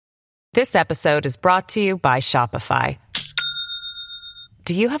This episode is brought to you by Shopify.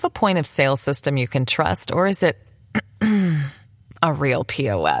 Do you have a point of sale system you can trust, or is it a real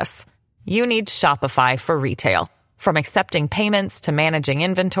POS? You need Shopify for retail. From accepting payments to managing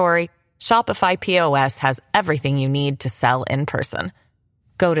inventory, Shopify POS has everything you need to sell in person.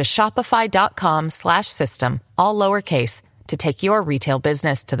 Go to shopify.com/system, all lowercase, to take your retail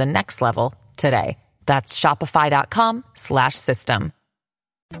business to the next level today. That's shopify.com/system.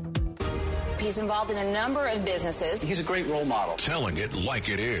 He's involved in a number of businesses. He's a great role model. Telling it like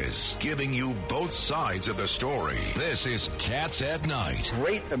it is, giving you both sides of the story. This is Cats at Night.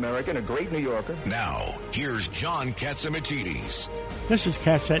 Great American, a great New Yorker. Now, here's John Catsimatidis. This is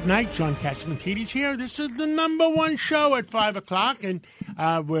Cats at Night. John Catsimatidis here. This is the number one show at 5 o'clock, and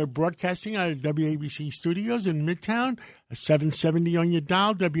we're broadcasting out of WABC studios in Midtown, 770 on your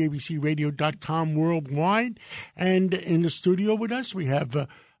dial, WABCRadio.com worldwide. And in the studio with us, we have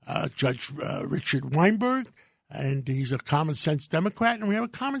Judge Richard Weinberg, and he's a common sense Democrat, and we have a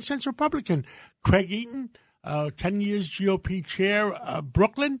common sense Republican, Craig Eaton, 10 years GOP chair,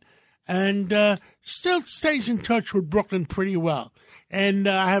 Brooklyn, and still stays in touch with Brooklyn pretty well. And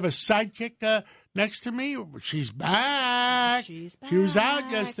I have a sidekick next to me. She's back. She was out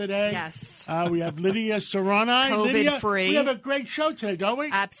yesterday. Yes. We have Lydia Serrani. COVID-free. We have a great show today, don't we?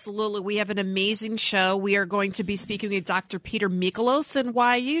 Absolutely. We have an amazing show. We are going to be speaking with Dr. Peter Mikolos and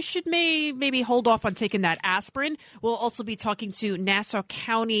why you should maybe hold off on taking that aspirin. We'll also be talking to Nassau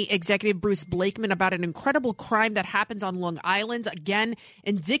County Executive Bruce Blakeman about an incredible crime that happened on Long Island. Again,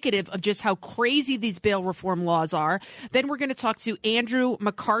 indicative of just how crazy these bail reform laws are. Then we're going to talk to Andrew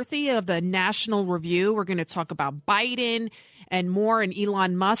McCarthy of the National Review. We're going to talk about Biden and more, and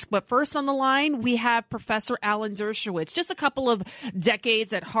Elon Musk. But first on the line, we have Professor Alan Dershowitz. Just a couple of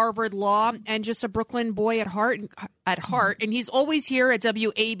decades at Harvard Law and just a Brooklyn boy at heart. And he's always here at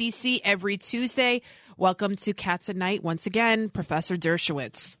WABC every Tuesday. Welcome to Cats at Night once again, Professor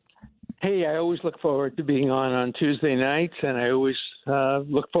Dershowitz. Hey, I always look forward to being on Tuesday nights, and I always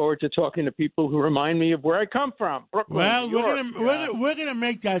look forward to talking to people who remind me of where I come from, Brooklyn. Well, New York. we're gonna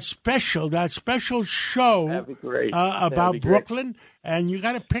make that special show That'd be great. about Brooklyn, and you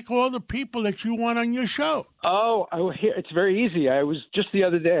got to pick all the people that you want on your show. Oh, it's very easy. I was just the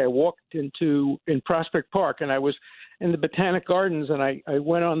other day. I walked in Prospect Park, and I was in the Botanic Gardens, and I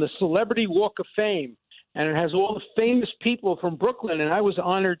went on the Celebrity Walk of Fame. And it has all the famous people from Brooklyn, and I was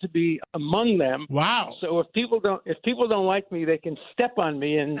honored to be among them. Wow! So if people don't like me, they can step on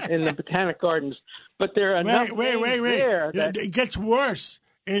me in the Botanic Gardens. But there are enough there. It gets worse.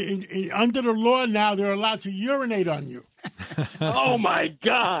 Under the law now, they're allowed to urinate on you. Oh my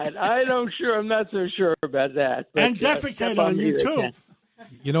God! I'm not so sure about that. But, and defecate on you too.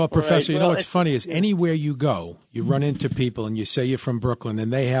 You know what, Professor? Right. You know what's funny is anywhere you go, you run into people and you say you're from Brooklyn,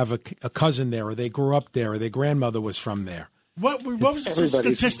 and they have a cousin there, or they grew up there, or their grandmother was from there. What was the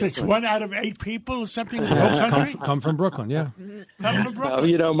statistics? 1 out of 8 people or something in the whole country? Come from Brooklyn, yeah. Come from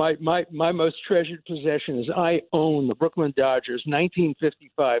Brooklyn. My most treasured possession is I own the Brooklyn Dodgers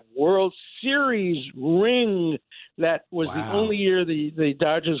 1955 World Series ring. That was the only year the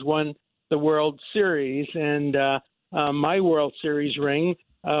Dodgers won the World Series, and my World Series ring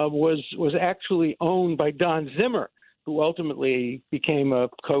was actually owned by Don Zimmer, who ultimately became a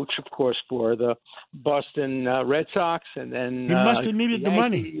coach, of course, for the Boston Red Sox, and then he must have needed the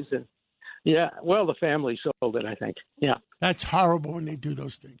money. And, the family sold it, I think. Yeah, that's horrible when they do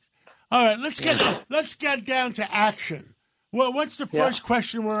those things. All right, let's get down to action. Well, what's the first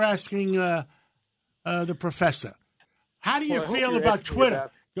question we're asking the professor? How do you feel about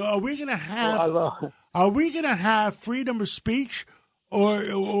Twitter? Are we going to have freedom of speech,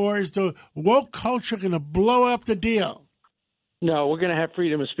 or is the woke culture going to blow up the deal? No, we're going to have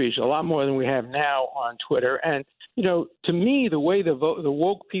freedom of speech, a lot more than we have now on Twitter. And, to me, the way the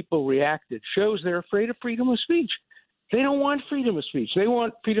woke people reacted shows they're afraid of freedom of speech. They don't want freedom of speech. They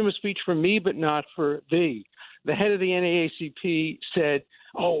want freedom of speech for me, but not for thee. The head of the NAACP said,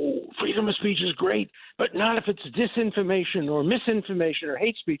 freedom of speech is great, but not if it's disinformation or misinformation or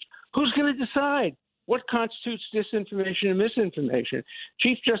hate speech. Who's going to decide what constitutes disinformation and misinformation?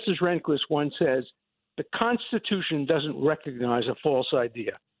 Chief Justice Rehnquist once says, the Constitution doesn't recognize a false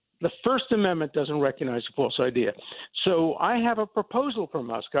idea. The First Amendment doesn't recognize a false idea. So I have a proposal for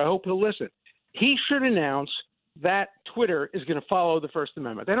Musk. I hope he'll listen. He should announce that Twitter is going to follow the First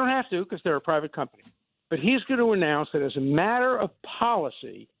Amendment. They don't have to because they're a private company. But he's going to announce that as a matter of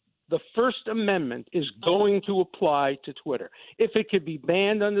policy, the First Amendment is going to apply to Twitter. If it could be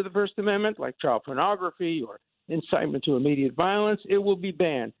banned under the First Amendment, like child pornography or incitement to immediate violence, it will be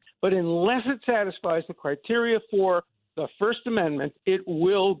banned. But unless it satisfies the criteria for the First Amendment, it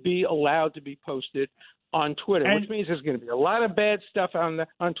will be allowed to be posted on Twitter, which means there's going to be a lot of bad stuff on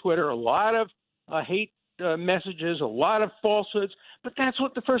Twitter, a lot of hate messages, a lot of falsehoods. But that's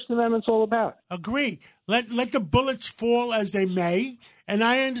what the First Amendment's all about. Agree. Let the bullets fall as they may. And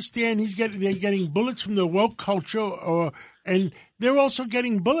I understand they're getting bullets from the woke culture, and they're also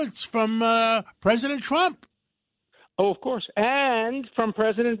getting bullets from President Trump. Oh, of course. And from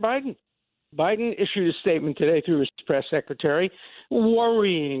President Biden. Biden issued a statement today through his press secretary,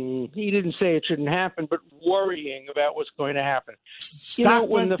 worrying. He didn't say it shouldn't happen, but worrying about what's going to happen.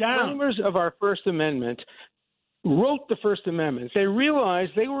 When the framers of our First Amendment wrote the First Amendment, they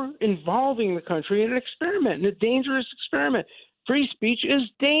realized they were involving the country in an experiment, in a dangerous experiment. Free speech is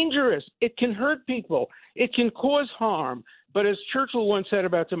dangerous. It can hurt people. It can cause harm. But as Churchill once said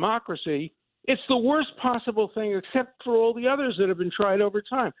about democracy, it's the worst possible thing except for all the others that have been tried over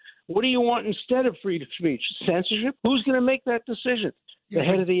time. What do you want instead of free speech? Censorship? Who's going to make that decision? The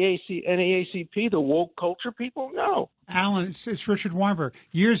head of the NAACP, the woke culture people? No. Alan, it's Richard Weinberg.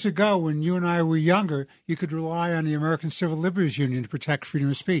 Years ago, when you and I were younger, you could rely on the American Civil Liberties Union to protect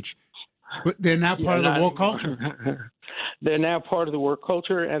freedom of speech. But they're now part of the woke culture. They're now part of the woke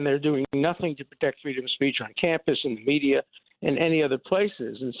culture, and they're doing nothing to protect freedom of speech on campus, in the media, and any other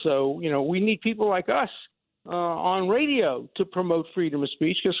places. And so, we need people like us on radio to promote freedom of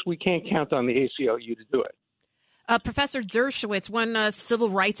speech, because we can't count on the ACLU to do it. Professor Dershowitz, one civil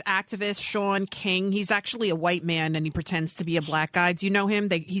rights activist, Sean King, he's actually a white man and he pretends to be a black guy. Do you know him?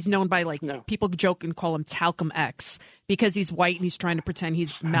 He's known by people joke and call him Talcum X because he's white and he's trying to pretend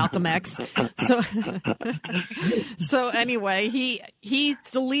he's Malcolm X. So anyway, he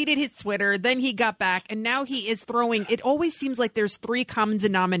deleted his Twitter, then he got back, and now he is throwing. It always seems like there's three common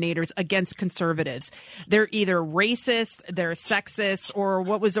denominators against conservatives. They're either racist, they're sexist,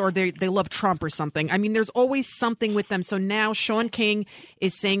 or they love Trump or something. I mean, there's always something with them. So now Sean King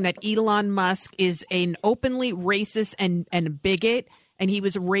is saying that Elon Musk is an openly racist and a bigot, and he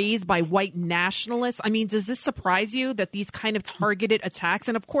was raised by white nationalists. I mean, does this surprise you that these kind of targeted attacks,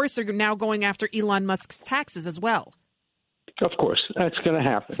 and of course they're now going after Elon Musk's taxes as well? Of course, that's going to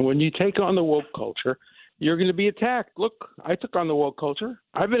happen. When you take on the woke culture, you're going to be attacked. Look, I took on the woke culture.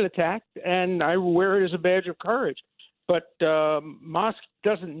 I've been attacked, and I wear it as a badge of courage. But Musk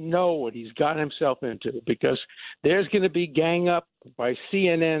doesn't know what he's gotten himself into, because there's going to be gang up by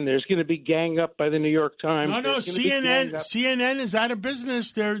CNN. There's going to be gang up by the New York Times. No, CNN is out of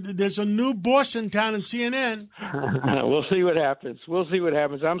business. There's a new boss in town in CNN. We'll see what happens.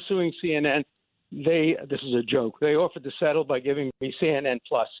 I'm suing CNN. This is a joke. They offered to settle by giving me CNN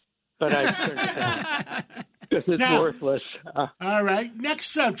Plus, but I turned it down because it's worthless. All right,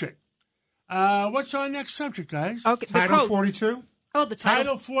 next subject. What's our next subject, guys? Okay, Title 42? Oh, the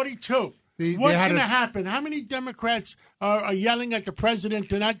Title 42. What's going to happen? How many Democrats are yelling at the president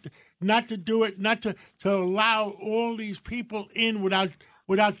to not to do it, not to allow all these people in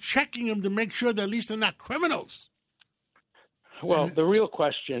without checking them to make sure that at least they're not criminals? Well, the real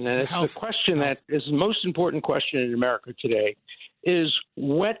question, and it's the question that is the most important question in America today, is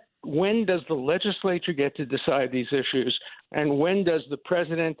when does the legislature get to decide these issues, and when does the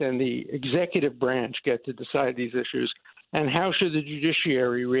president and the executive branch get to decide these issues, and how should the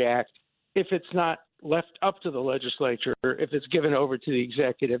judiciary react if it's not left up to the legislature, if it's given over to the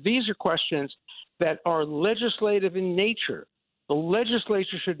executive? These are questions that are legislative in nature. The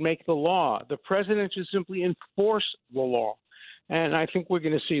legislature should make the law. The president should simply enforce the law. And I think we're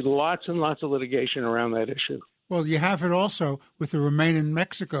going to see lots and lots of litigation around that issue. Well, you have it also with the Remain in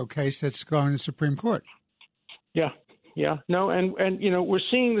Mexico case that's going to the Supreme Court. Yeah. No, and we're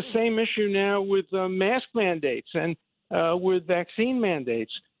seeing the same issue now with mask mandates and with vaccine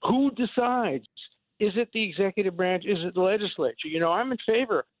mandates. Who decides? Is it the executive branch? Is it the legislature? I'm in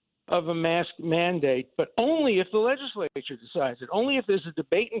favor of a mask mandate, but only if the legislature decides it, only if there's a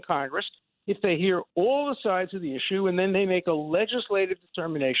debate in Congress, if they hear all the sides of the issue, and then they make a legislative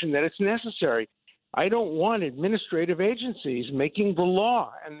determination that it's necessary. I don't want administrative agencies making the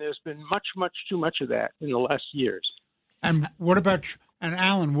law, and there's been much, much too much of that in the last years. And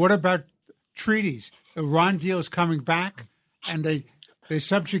Alan, what about treaties? The Iran deal is coming back, and they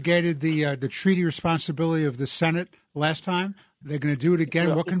subjugated the treaty responsibility of the Senate last time. They're going to do it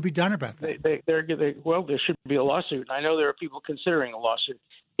again. What can be done about that? There should be a lawsuit. I know there are people considering a lawsuit.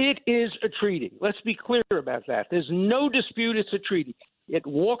 It is a treaty. Let's be clear about that. There's no dispute it's a treaty. It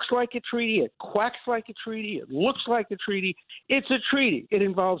walks like a treaty. It quacks like a treaty. It looks like a treaty. It's a treaty. It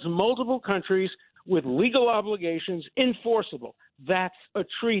involves multiple countries with legal obligations enforceable. That's a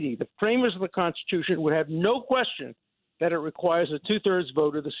treaty. The framers of the Constitution would have no question that it requires a 2/3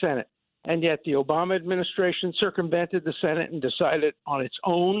 vote of the Senate. And yet the Obama administration circumvented the Senate and decided on its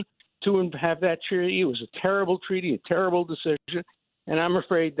own to have that treaty. It was a terrible treaty, a terrible decision. And I'm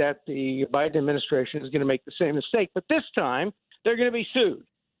afraid that the Biden administration is going to make the same mistake. But this time, they're going to be sued.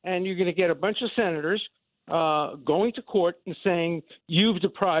 And you're going to get a bunch of senators going to court and saying, you've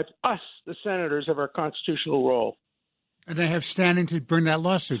deprived us, the senators, of our constitutional role. And they have standing to bring that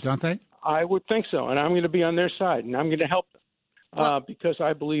lawsuit, don't they? I would think so. And I'm going to be on their side, and I'm going to help them because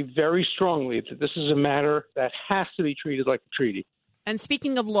I believe very strongly that this is a matter that has to be treated like a treaty. And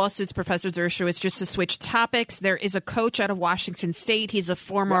speaking of lawsuits, Professor Dershowitz, just to switch topics, there is a coach out of Washington State. He's a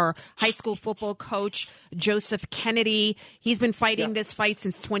former high school football coach, Joseph Kennedy. He's been fighting this fight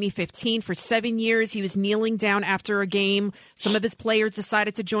since 2015. For 7 years, he was kneeling down after a game. Some of his players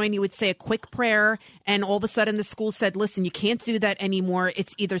decided to join. He would say a quick prayer, and all of a sudden the school said, listen, you can't do that anymore.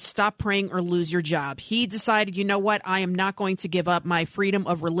 It's either stop praying or lose your job. He decided, you know what, I am not going to give up my freedom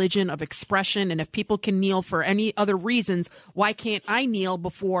of religion, of expression, and if people can kneel for any other reasons, why can't I kneel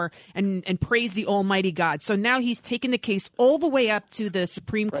before and praise the Almighty God? So now he's taken the case all the way up to the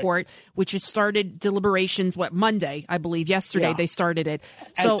Supreme Court, which has started deliberations, Monday, I believe. Yesterday they started it.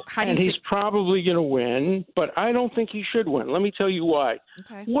 So how do you he's probably going to win, but I don't think he should win. Let me tell you why.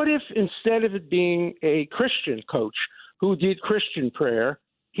 Okay. What if instead of it being a Christian coach who did Christian prayer,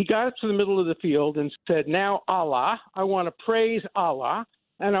 he got up to the middle of the field and said, now Allah, I want to praise Allah,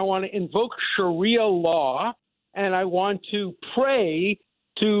 and I want to invoke Sharia law, and I want to pray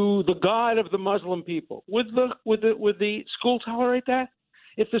to the God of the Muslim people. Would the school tolerate that?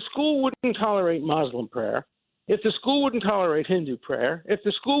 If the school wouldn't tolerate Muslim prayer, if the school wouldn't tolerate Hindu prayer, if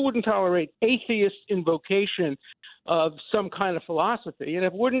the school wouldn't tolerate atheist invocation of some kind of philosophy, and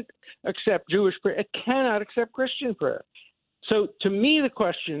it wouldn't accept Jewish prayer, it cannot accept Christian prayer. So to me, the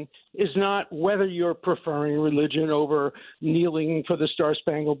question is not whether you're preferring religion over kneeling for the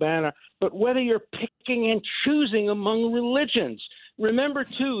Star-Spangled Banner, but whether you're picking and choosing among religions. Remember,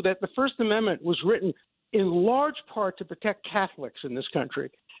 too, that the First Amendment was written in large part to protect Catholics in this country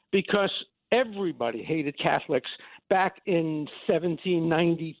because everybody hated Catholics back in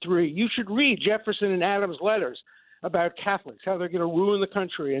 1793. You should read Jefferson and Adams' letters about Catholics, how they're going to ruin the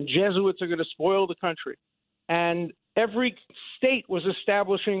country and Jesuits are going to spoil the country. And every state was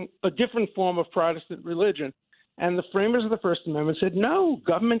establishing a different form of Protestant religion. And the framers of the First Amendment said, no,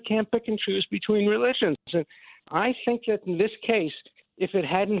 government can't pick and choose between religions. And I think that in this case, if it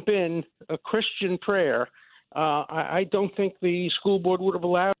hadn't been a Christian prayer, I don't think the school board would have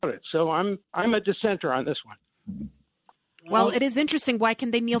allowed it. So I'm a dissenter on this one. Well, it is interesting. Why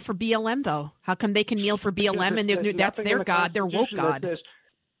can they kneel for BLM, though? How come they can kneel for BLM and that's their God, their woke God?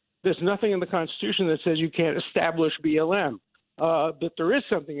 There's nothing in the Constitution that says you can't establish BLM, but there is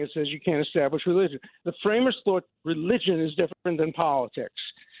something that says you can't establish religion. The framers thought religion is different than politics.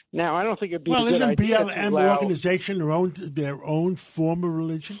 Now, I don't think it'd be a good idea. Well, isn't BLM organization their own form of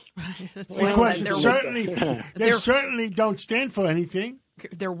religion? That's of course, they certainly don't stand for anything.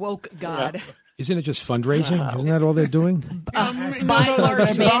 They're woke God. Yeah. Isn't it just fundraising? Isn't that all they're doing? By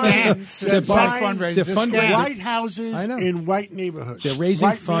large mansions. They're fundraising. White houses in white neighborhoods. They're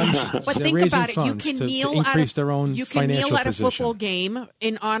raising funds. But think about it. You can kneel increase their own you can financial kneel at a position. football game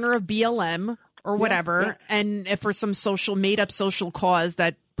in honor of BLM or whatever, and if for some made-up social cause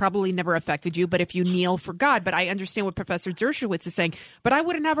that probably never affected you, but if you kneel for God. But I understand what Professor Dershowitz is saying. But I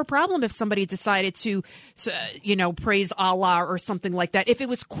wouldn't have a problem if somebody decided to, praise Allah or something like that. If it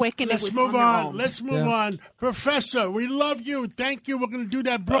was quick and it was on their own. Let's move on. Professor, we love you. Thank you. We're going to do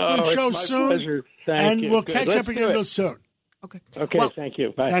that Brooklyn show soon. Pleasure. Thank you. We'll catch up again real soon. Okay, well, thank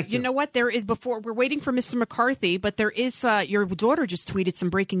you. Bye. Thank you. You know what? We're waiting for Mr. McCarthy, but there is, your daughter just tweeted some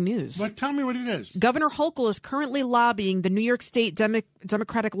breaking news. Well, tell me what it is. Governor Hochul is currently lobbying the New York State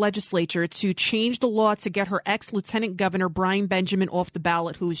Democratic legislature to change the law to get her ex-lieutenant governor, Brian Benjamin, off the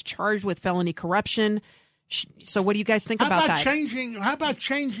ballot, who is charged with felony corruption. So what do you guys think about that? How about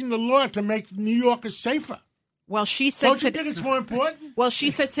changing the law to make New Yorkers safer? Well, she said. Don't you think it's more important? Well,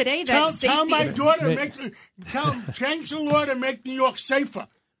 she said today that tell my daughter change the law to make New York safer.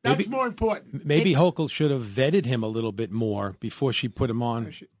 That's more important. Maybe Hochul should have vetted him a little bit more before she put him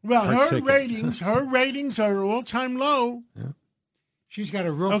on. Well, her ratings are all-time low. Yeah. She's got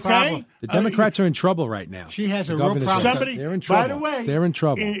a real problem. The Democrats are in trouble right now. She has a real problem. They're in trouble. By the way, they're in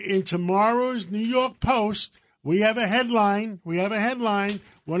trouble. In tomorrow's New York Post, we have a headline.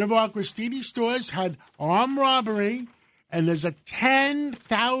 One of our Christini stores had armed robbery, and there's a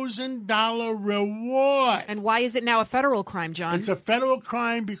 $10,000 reward. And why is it now a federal crime, John? It's a federal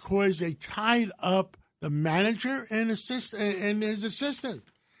crime because they tied up the manager and his assistant,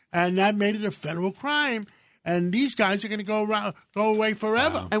 and that made it a federal crime. and these guys are going to go away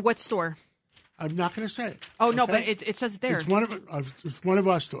forever. And what store? I'm not going to say it. Oh, no, okay? but it says it there. It's one of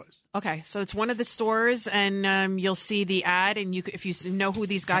our stores. Okay, so it's one of the stores, and you'll see the ad, and if you know who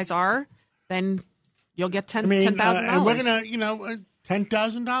these guys are, then you'll get $10,000. And we're going to,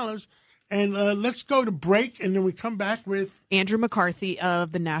 $10,000. And let's go to break, and then we come back with Andrew McCarthy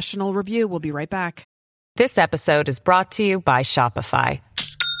of the National Review. We'll be right back. This episode is brought to you by Shopify.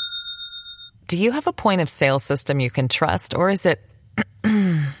 Do you have a point of sale system you can trust, or is it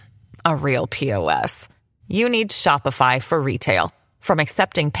a real POS? You need Shopify for retail. From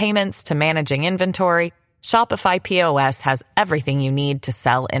accepting payments to managing inventory, Shopify POS has everything you need to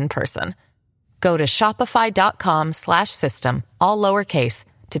sell in person. Go to shopify.com/system, all lowercase,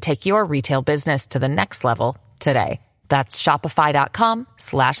 to take your retail business to the next level today. That's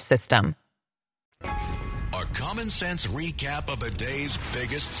shopify.com/system. A common sense recap of the day's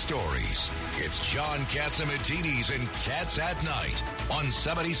biggest stories. It's John Catsimatidis and Cats at Night on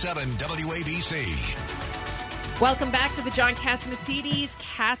 77 WABC. Welcome back to the John Catsimatidis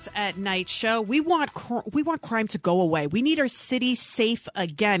Cats at Night show. We want crime to go away. We need our city safe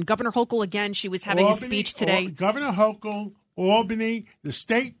again. Governor Hochul again. She was having a speech today. Governor Hochul, Albany, the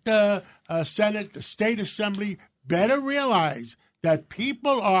state Senate, the state assembly better realize that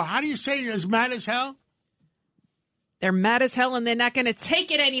people are, how do you say, as mad as hell? They're mad as hell, and they're not going to take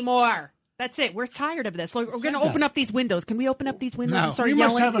it anymore. That's it. We're tired of this. We're going to open up these windows. Can we open up these windows and start we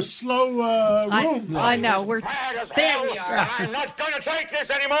yelling? must have a slow room. I know. There we are. I'm not going to take this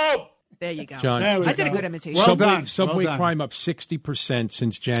anymore. There you go. John, I did a good imitation. Subway crime up 60%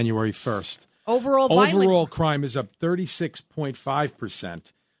 since January 1st. Overall crime is up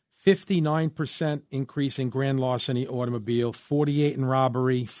 36.5%. 59% increase in grand larceny automobile, 48 in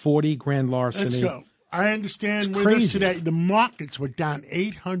robbery, 40 grand larceny. Let's go. I understand It's with crazy. us today, the markets were down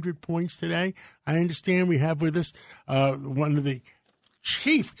 800 points today. I understand we have with us one of the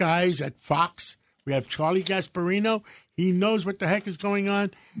chief guys at Fox. We have Charlie Gasparino. He knows what the heck is going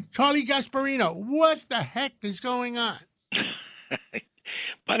on. Charlie Gasparino, what the heck is going on?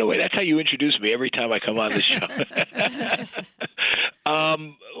 By the way, that's how you introduce me every time I come on the show.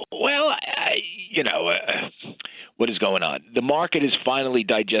 What is going on? The market is finally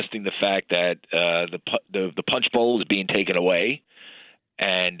digesting the fact that the punch bowl is being taken away,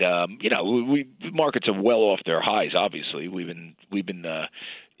 and markets are well off their highs. Obviously, we've been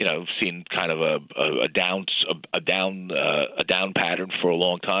seeing kind of a down pattern for a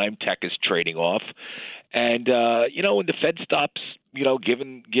long time. Tech is trading off, and when the Fed stops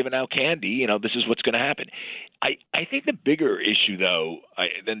giving out candy, this is what's going to happen. I think the bigger issue, though,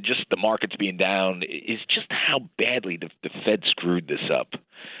 than just the markets being down is just how badly the Fed screwed this up.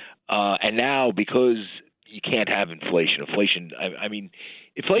 And now, because you can't have inflation, inflation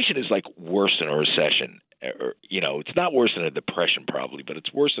is like worse than a recession. It's not worse than a depression probably, but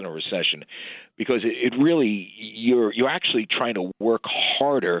it's worse than a recession because it really you're actually trying to work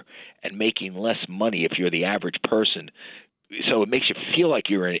harder and making less money if you're the average person. So it makes you feel like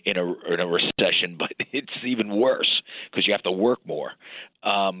you're in a recession, but it's even worse because you have to work more.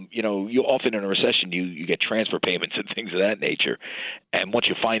 You often in a recession you get transfer payments and things of that nature, and once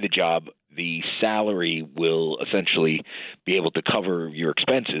you find a job, the salary will essentially be able to cover your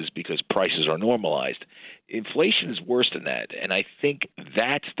expenses because prices are normalized. Inflation is worse than that, and I think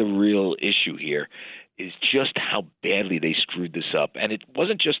that's the real issue here. Is just how badly they screwed this up, and it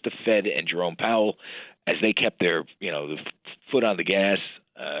wasn't just the Fed and Jerome Powell. As they kept their, the foot on the gas,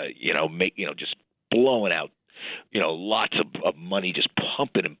 just blowing out, lots of money, just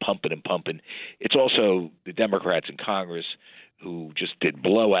pumping and pumping and pumping. It's also the Democrats in Congress who just did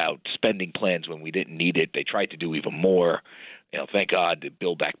blowout spending plans when we didn't need it. They tried to do even more. Thank God the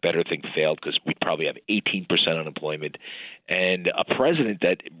Build Back Better thing failed because we'd probably have 18% unemployment and a president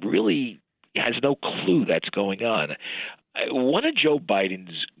that really has no clue that's going on. One of Joe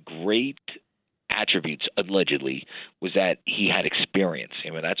Biden's great attributes, allegedly, was that he had experience.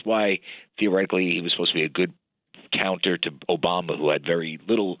 That's why theoretically he was supposed to be a good counter to Obama, who had very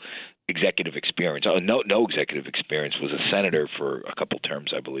little executive experience. No executive experience. Was a senator for a couple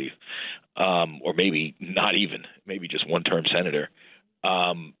terms, I believe, or maybe not even, maybe just one-term senator.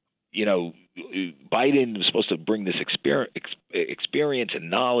 Biden was supposed to bring this experience and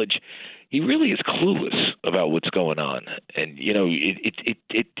knowledge. He really is clueless about what's going on, and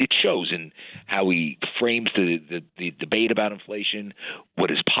it shows in how he frames the debate about inflation, what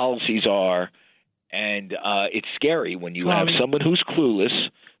his policies are, and it's scary when you have someone who's clueless,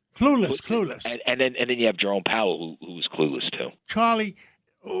 Clueless. and then you have Jerome Powell who's clueless too. Charlie,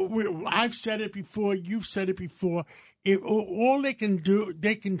 I've said it before. You've said it before. All they can do,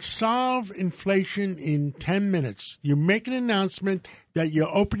 they can solve inflation in 10 minutes. You make an announcement that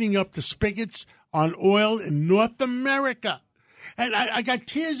you're opening up the spigots on oil in North America. And I got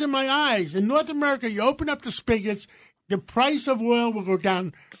tears in my eyes. In North America, you open up the spigots, the price of oil will go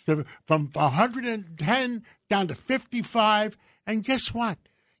down from 110 down to 55. And guess what?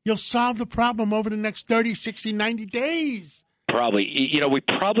 You'll solve the problem over the next 30, 60, 90 days. Probably. We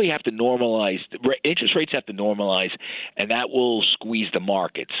probably have to normalize. Interest rates have to normalize, and that will squeeze the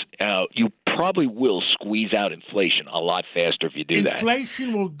markets. You probably will squeeze out inflation a lot faster if you do that.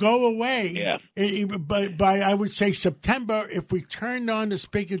 Inflation will go away by, I would say, September if we turned on the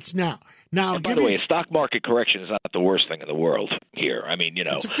spigots now. Now, by the way, a stock market correction is not the worst thing in the world here. I mean,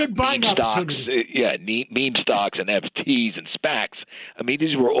 it's a good buying opportunity. Meme stocks and FTs and SPACs. I mean,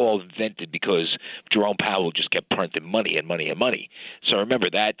 these were all invented because Jerome Powell just kept printing money and money and money. So remember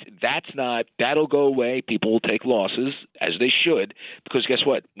that'll go away. People will take losses, as they should, because guess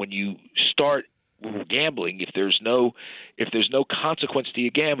what? When you start gambling, if there's no consequence to your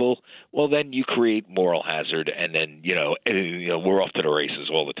gamble, well, then you create moral hazard, and then we're off to the races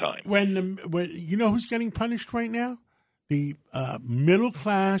all the time. When you know who's getting punished right now? The middle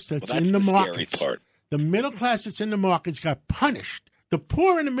class that's in the markets. The middle class that's in the markets got punished. The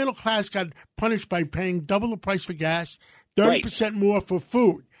poor in the middle class got punished by paying double the price for gas, 30% more for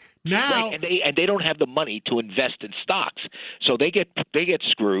food. Now, right. and they don't have the money to invest in stocks, so they get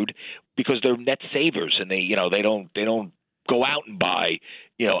screwed because they're net savers, and they don't go out and buy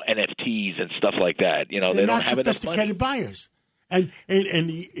NFTs and stuff like that. They don't have sophisticated buyers, and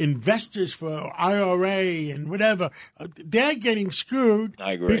the investors for IRA and whatever, they're getting screwed.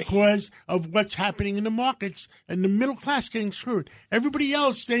 I agree. Because of what's happening in the markets, and the middle class getting screwed. Everybody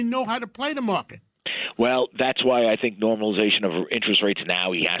else, they know how to play the market. Well, that's why I think normalization of interest rates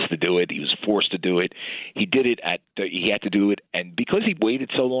now, he has to do it. He was forced to do it. He did it he had to do it. And because he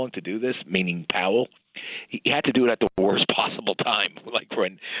waited so long to do this, meaning Powell, he had to do it at the worst possible time, like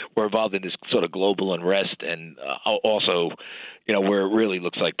when we're involved in this sort of global unrest, and also, where it really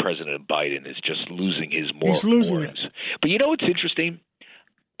looks like President Biden is just losing his moral. He's losing it. But you know what's interesting?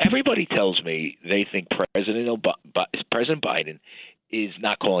 Everybody tells me they think President Biden is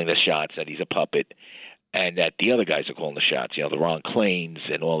not calling the shots, that he's a puppet, and that the other guys are calling the shots, the Ron Klains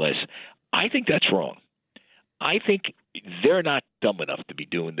and all this. I think that's wrong. I think they're not dumb enough to be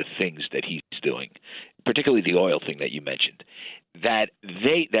doing the things that he's doing, particularly the oil thing that you mentioned. That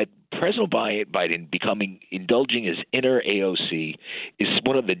President Biden indulging his inner AOC is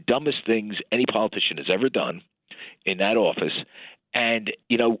one of the dumbest things any politician has ever done in that office. And,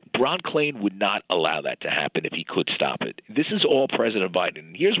 Ron Klain would not allow that to happen if he could stop it. This is all President Biden.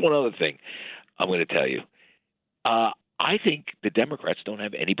 And here's one other thing I'm going to tell you. I think the Democrats don't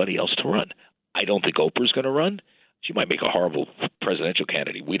have anybody else to run. I don't think Oprah's going to run. She might make a horrible presidential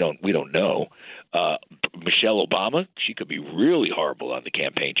candidate. We don't know. Michelle Obama, she could be really horrible on the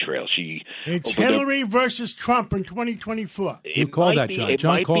campaign trail. It's Hillary versus Trump in 2024. You called that, John.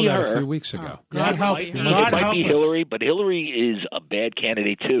 John called that a few weeks ago. God help it you. might be Hillary, but Hillary is a bad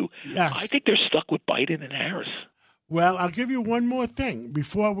candidate too. Yes. I think they're stuck with Biden and Harris. Well, I'll give you one more thing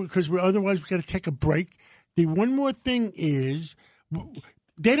because otherwise we've got to take a break. The one more thing is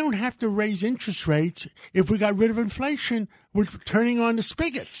they don't have to raise interest rates if we got rid of inflation. We're turning on the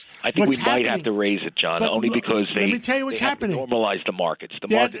spigots. I think might have to raise it, John, only because let me tell you what's happening. Have to normalize the markets.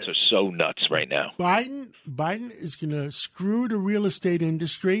 The markets are so nuts right now. Biden is going to screw the real estate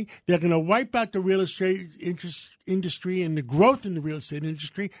industry. They're going to wipe out the real estate industry and the growth in the real estate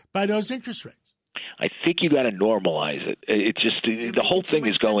industry by those interest rates. I think you got to normalize it. It's just the whole thing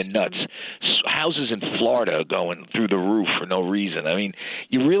is going nuts. Houses in Florida are going through the roof for no reason. I mean,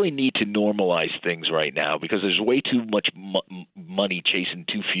 you really need to normalize things right now because there's way too much money chasing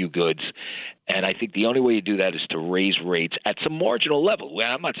too few goods. And I think the only way you do that is to raise rates at some marginal level. Well,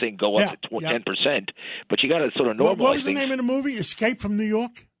 I'm not saying go up to 10%, but you got to sort of normalize What was the things. name of the movie? Escape from New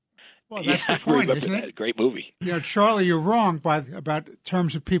York? Well, that's the point, isn't it? Great movie. Charlie, you're wrong about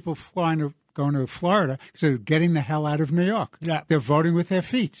terms of people going to Florida, so getting the hell out of New York. Yeah. They're voting with their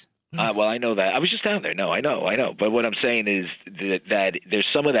feet. Well, I know that. I was just down there. No, I know. But what I'm saying is that there's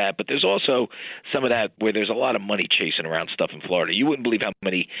some of that, but there's also some of that where there's a lot of money chasing around stuff in Florida. You wouldn't believe how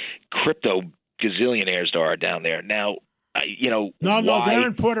many crypto gazillionaires there are down there. Now, No, they're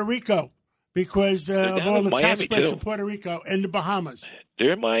in Puerto Rico because of all the tax breaks in Puerto Rico and the Bahamas.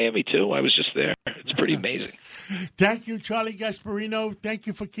 They're in Miami, too. I was just there. It's pretty amazing. Thank you, Charlie Gasparino. Thank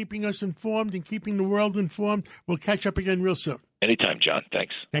you for keeping us informed and keeping the world informed. We'll catch up again real soon. Anytime, John.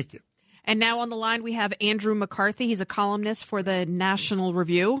 Thanks. Thank you. And now on the line, we have Andrew McCarthy. He's a columnist for the National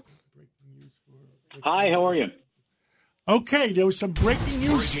Review. Hi, how are you? Okay, there was some breaking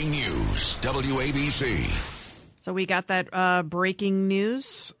news. Breaking news, WABC. So we got that breaking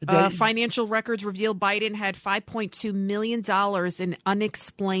news. Financial records reveal Biden had $5.2 million in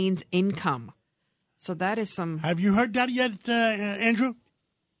unexplained income. So that is some... Have you heard that yet, Andrew?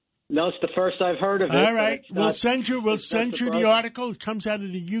 No, it's the first I've heard of it. All right, we'll send you the article. It comes out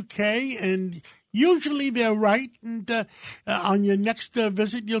of the UK, and usually they're right. And on your next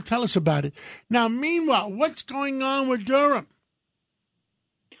visit, you'll tell us about it. Now, meanwhile, what's going on with Durham?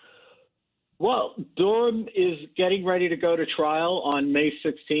 Well, Durham is getting ready to go to trial on May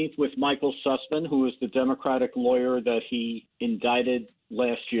 16th with Michael Sussman, who is the Democratic lawyer that he indicted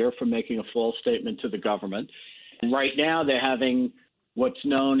last year for making a false statement to the government. And right now they're having what's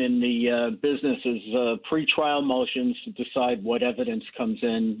known in the business as pre-trial motions to decide what evidence comes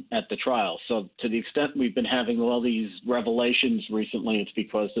in at the trial. So to the extent we've been having all these revelations recently, it's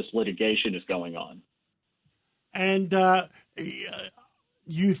because this litigation is going on. And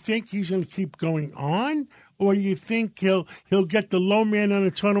you think he's going to keep going on, or you think he'll get the low man on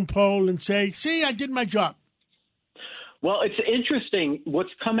a totem pole and say, "See, I did my job"? Well, it's interesting. What's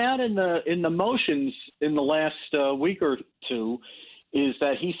come out in the motions in the last week or two is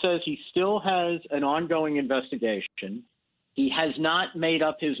that he says he still has an ongoing investigation. He has not made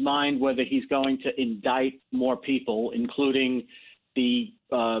up his mind whether he's going to indict more people, including the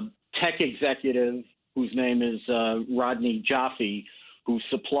tech executive whose name is Rodney Jaffe, who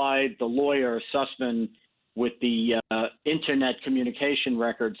supplied the lawyer Sussman with the internet communication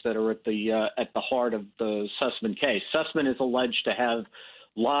records that are at the heart of the Sussman case. Sussman is alleged to have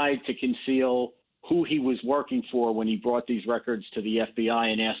lied to conceal who he was working for when he brought these records to the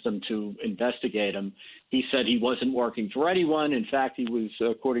FBI and asked them to investigate him. He said he wasn't working for anyone. In fact, he was,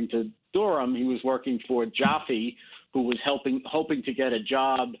 according to Durham, he was working for Jaffe, who was hoping to get a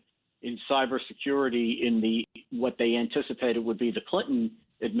job in cybersecurity in what they anticipated would be the Clinton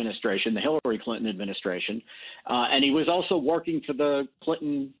administration, the Hillary Clinton administration. And he was also working for the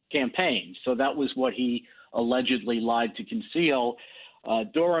Clinton campaign. So that was what he allegedly lied to conceal.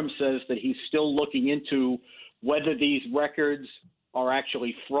 Durham says that he's still looking into whether these records are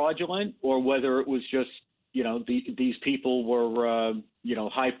actually fraudulent or whether it was just, these people were,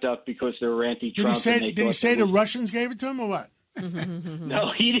 hyped up because they were anti-Trump. Did he say the Russians gave it to him or what?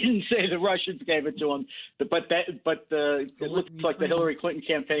 No, he didn't say the Russians gave it to him, but it looks like the Hillary Clinton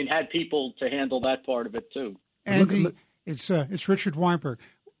campaign had people to handle that part of it too. Andy, it's Richard Weinberg.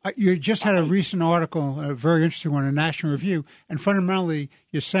 You just had a recent article, a very interesting one, in National Review, and fundamentally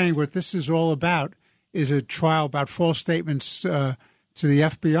you're saying what this is all about is a trial about false statements to the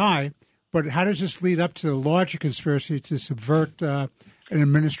FBI, but how does this lead up to the larger conspiracy to subvert an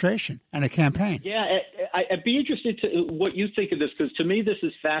administration and a campaign? Yeah, I'd be interested to what you think of this, because to me this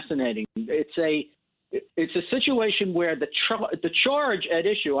is fascinating. It's a situation where the charge at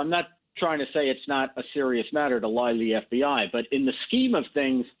issue, I'm not trying to say it's not a serious matter to lie to the FBI, but in the scheme of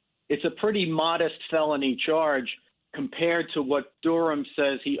things, it's a pretty modest felony charge compared to what Durham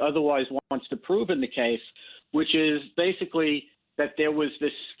says he otherwise wants to prove in the case, which is basically that there was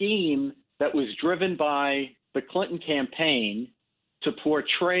this scheme that was driven by the Clinton campaign to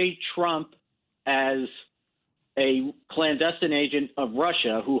portray Trump as a clandestine agent of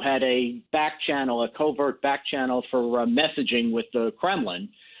Russia who had a covert back channel for messaging with the Kremlin,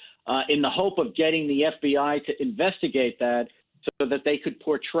 in the hope of getting the FBI to investigate that so that they could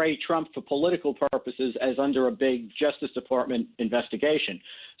portray Trump for political purposes as under a big Justice Department investigation.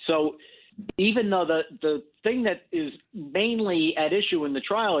 So even though the thing that is mainly at issue in the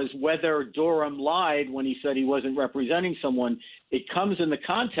trial is whether Durham lied when he said he wasn't representing someone, it comes in the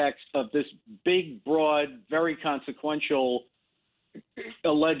context of this big, broad, very consequential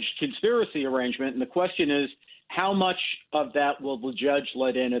alleged conspiracy arrangement. And the question is, how much of that will the judge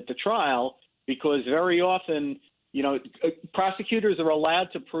let in at the trial? Because very often, prosecutors are allowed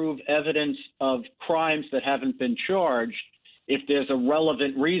to prove evidence of crimes that haven't been charged if there's a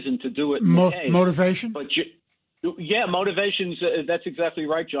relevant reason to do it in the case. Motivation? But motivations, that's exactly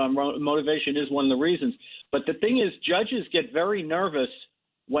right, John. Motivation is one of the reasons. But the thing is, judges get very nervous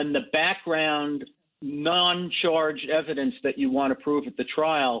when the background non-charged evidence that you want to prove at the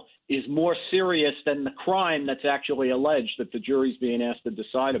trial is more serious than the crime that's actually alleged that the jury's being asked to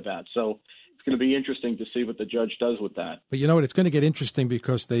decide about. So it's going to be interesting to see what the judge does with that. But you know what? It's going to get interesting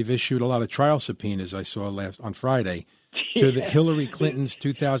because they've issued a lot of trial subpoenas, I saw on Friday, to the Hillary Clinton's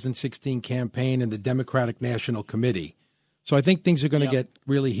 2016 campaign and the Democratic National Committee. So I think things are going to get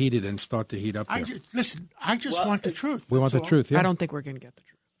really heated and start to heat up here. I just want the truth. We want the truth, yeah. I don't think we're going to get the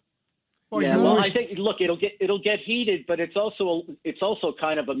truth. Well, I think it'll get heated, but it's also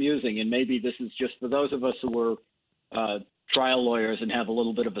kind of amusing, and maybe this is just for those of us who were trial lawyers and have a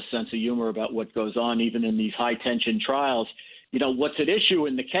little bit of a sense of humor about what goes on even in these high tension trials. What's at issue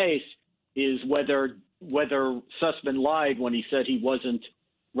in the case is whether Sussman lied when he said he wasn't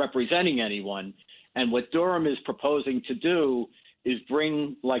representing anyone. And what Durham is proposing to do is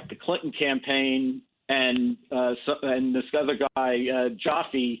bring like the Clinton campaign and this other guy,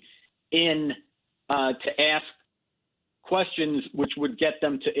 Jaffe, in to ask questions which would get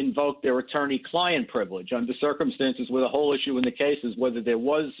them to invoke their attorney-client privilege under circumstances where the whole issue in the case is whether there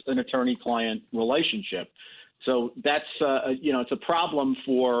was an attorney-client relationship. So that's, it's a problem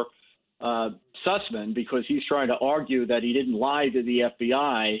for Sussman because he's trying to argue that he didn't lie to the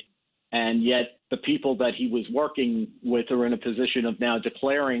FBI, and yet the people that he was working with are in a position of now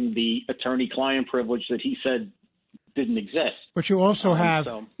declaring the attorney-client privilege that he said didn't exist. But you also have,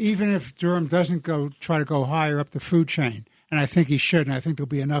 even if Durham doesn't try to go higher up the food chain, and I think he should, and I think there'll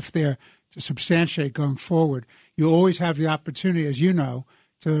be enough there to substantiate going forward, you always have the opportunity, as you know,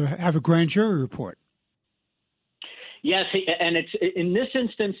 to have a grand jury report. Yes, and it's in this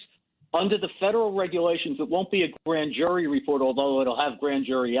instance, under the federal regulations, it won't be a grand jury report, although it'll have grand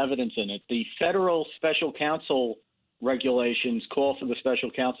jury evidence in it. The federal special counsel regulations call for the special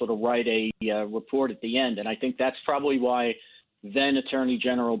counsel to write a report at the end, and I think that's probably why then Attorney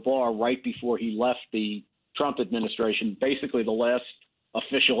General Barr, right before he left the Trump administration, basically the last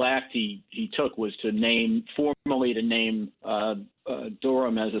official act he took was to formally name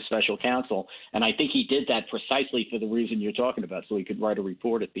Durham as a special counsel, and I think he did that precisely for the reason you're talking about, so he could write a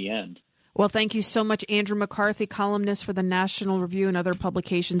report at the end. Well, thank you so much, Andrew McCarthy, columnist for the National Review and other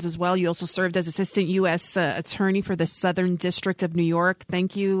publications as well. You also served as Assistant U.S. Attorney for the Southern District of New York.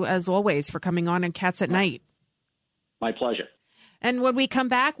 Thank you, as always, for coming on Cats at Night. My pleasure. And when we come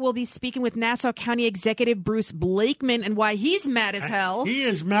back, we'll be speaking with Nassau County Executive Bruce Blakeman and why he's mad as hell. He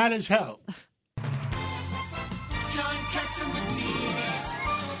is mad as hell. John Catsimatidis,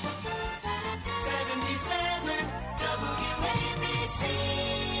 77 WABC.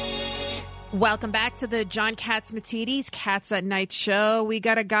 Welcome back to the John Catsimatidis Cats at Night show. We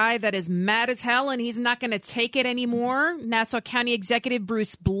got a guy that is mad as hell, and he's not going to take it anymore. Nassau County Executive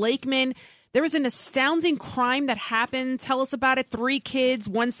Bruce Blakeman. There was an astounding crime that happened. Tell us about it. 3 kids,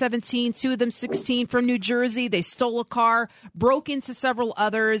 one 17, 2 of them 16, from New Jersey. They stole a car, broke into several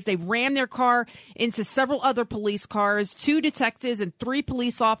others. They rammed their car into several other police cars. 2 detectives and 3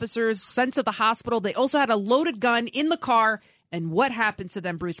 police officers sent to the hospital. They also had a loaded gun in the car. And what happened to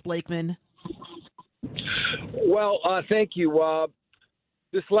them, Bruce Blakeman? Well, thank you.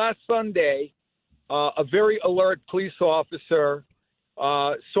 This last Sunday, a very alert police officer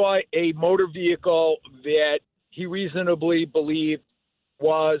saw a motor vehicle that he reasonably believed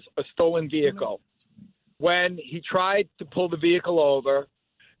was a stolen vehicle. When he tried to pull the vehicle over,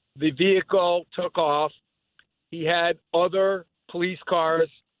 the vehicle took off. He had other police cars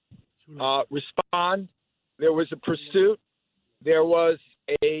respond. There was a pursuit. There was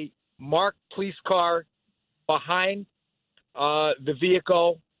a marked police car behind the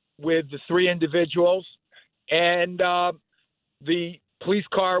vehicle with the 3 individuals, and the police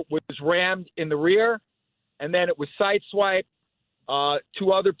car was rammed in the rear, and then it was sideswiped.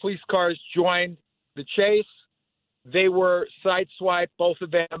 2 other police cars joined the chase. They were sideswiped, both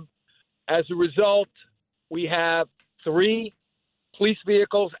of them. As a result, we have 3 police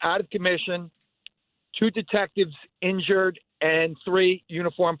vehicles out of commission, 2 detectives injured, and 3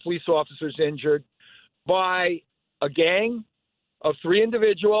 uniformed police officers injured by a gang of 3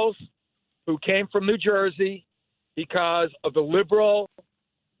 individuals who came from New Jersey because of the liberal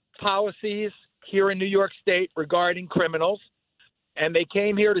policies here in New York State regarding criminals. And they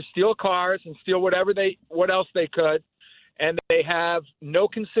came here to steal cars and steal what else they could. And they have no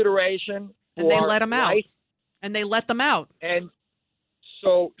consideration for And they let them out. life. And they let them out. And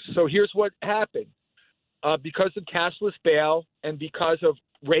so here's what happened. Because of cashless bail and because of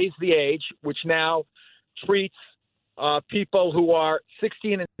Raise the Age, which now treats people who are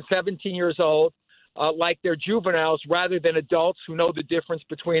 16 and 17 years old like they're juveniles rather than adults who know the difference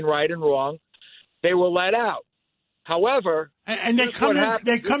between right and wrong, they were let out. However, and they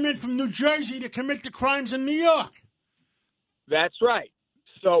come in from New Jersey to commit the crimes in New York. That's right.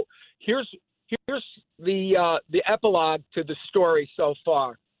 So here's the epilogue to the story so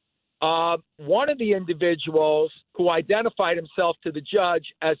far. One of the individuals who identified himself to the judge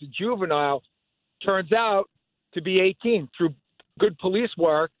as a juvenile turns out to be 18. Through good police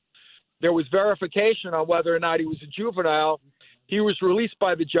work, there was verification on whether or not he was a juvenile. He was released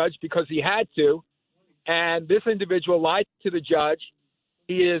by the judge because he had to, and this individual lied to the judge.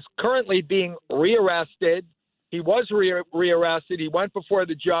 He is currently being rearrested. He was rearrested. He went before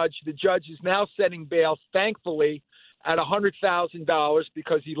the judge. The judge is now setting bail, thankfully, at $100,000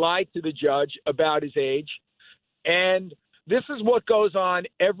 because he lied to the judge about his age. And this is what goes on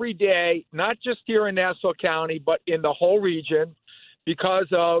every day, not just here in Nassau County, but in the whole region because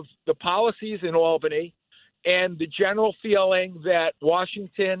of the policies in Albany and the general feeling that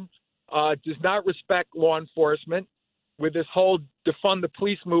Washington does not respect law enforcement with this whole defund the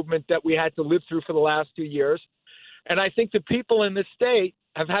police movement that we had to live through for the last 2 years. And I think the people in this state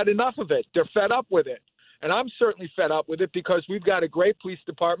have had enough of it. They're fed up with it. And I'm certainly fed up with it because we've got a great police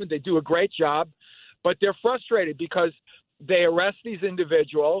department. They do a great job, but they're frustrated because they arrest these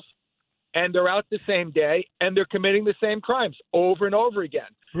individuals and they're out the same day and they're committing the same crimes over and over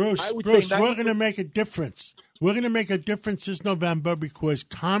again. Bruce, we're going to make a difference. We're going to make a difference this November because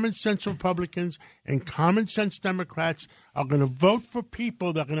common sense Republicans and common sense Democrats are going to vote for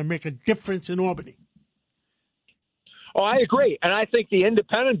people that are going to make a difference in Albany. Oh, I agree. And I think the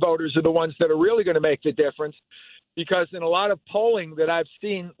independent voters are the ones that are really going to make the difference because in a lot of polling that I've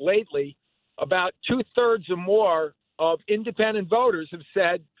seen lately, about 2/3 or more of independent voters have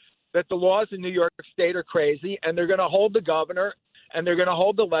said that the laws in New York State are crazy and they're going to hold the governor and they're going to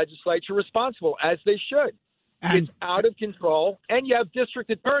hold the legislature responsible, as they should. It's out of control. And you have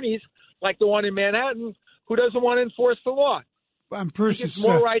district attorneys like the one in Manhattan who doesn't want to enforce the law. Bruce, it's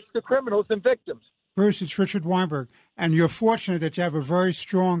more rights to criminals than victims. Bruce, it's Richard Weinberg. And you're fortunate that you have a very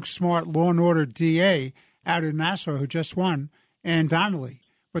strong, smart law and order DA out in Nassau who just won, Ann Donnelly.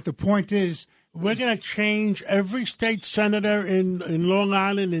 But the point is, we're going to change every state senator in Long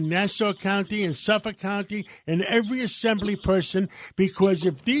Island, in Nassau County, in Suffolk County, and every assembly person, because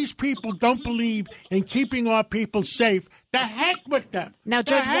if these people don't believe in keeping our people safe, the heck with them. Now,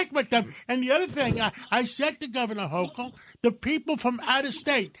 Judge, the heck with them. And the other thing, I said to Governor Hochul, the people from out of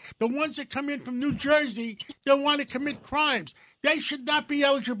state, the ones that come in from New Jersey, they want to commit crimes. They should not be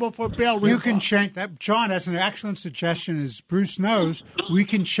eligible for bail. You can change that. John, that's an excellent suggestion. As Bruce knows, we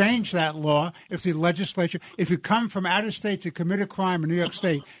can change that law if the legislature, if you come from out of state to commit a crime in New York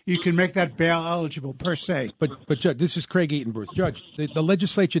State, you can make that bail eligible per se. But Judge, this is Craig Eaton, Bruce. Judge, the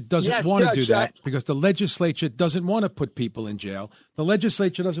legislature doesn't want to do that because the legislature doesn't want to put people in jail. The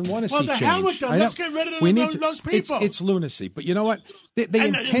legislature doesn't want to see change. Well, the hell with them. Let's get rid of those people. It's lunacy. But you know what? They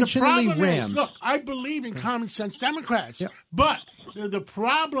intentionally rammed. Look, I believe in common sense Democrats, but the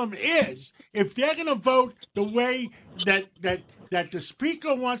problem is if they're going to vote the way that the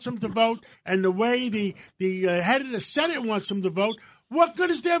Speaker wants them to vote and the way the head of the Senate wants them to vote, what good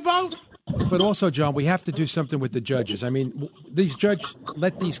is their vote? But also, John, we have to do something with the judges. I mean, these judges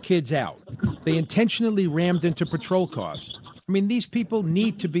let these kids out. They intentionally rammed into patrol cars. I mean, these people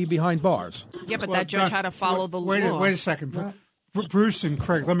need to be behind bars. Yeah, but that judge had to follow the law. Wait a second. Bruce and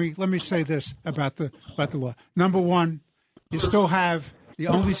Craig, let me say this about the law. Number one, you still have the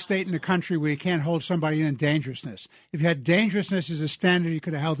only state in the country where you can't hold somebody in dangerousness. If you had dangerousness as a standard, you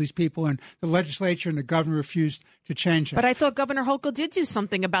could have held these people, and the legislature and the governor refused to change it. But I thought Governor Hochul did do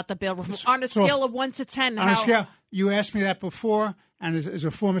something about the bail reform on a scale of 1 to 10. On a scale, you asked me that before, and as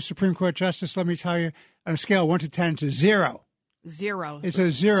a former Supreme Court justice, let me tell you, on a scale of 1 to 10, it's a 0. 0. It's a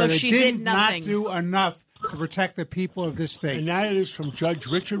 0. So they she did did not nothing. do enough to protect the people of this state. And that is from Judge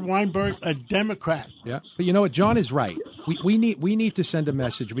Richard Weinberg, a Democrat. Yeah, but you know what? John is right. We need to send a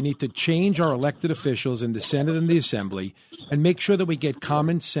message. We need to change our elected officials in the Senate and the Assembly and make sure that we get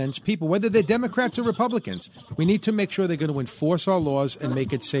common sense people, whether they're Democrats or Republicans. We need to make sure they're going to enforce our laws and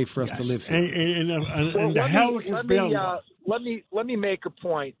make it safe for us to live here. And the hell with this bail law. Let me make a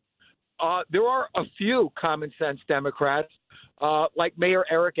point. There are a few common sense Democrats, like Mayor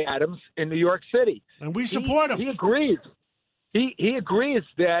Eric Adams in New York City, and we support him. He agrees. He agrees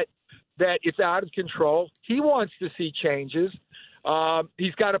that it's out of control. He wants to see changes.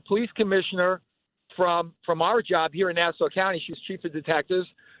 He's got a police commissioner from our job here in Nassau County. She's chief of detectives.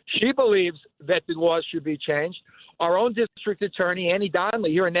 She believes that the laws should be changed. Our own district attorney, Annie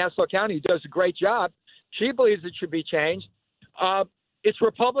Donnelly, here in Nassau County, who does a great job, she believes it should be changed. It's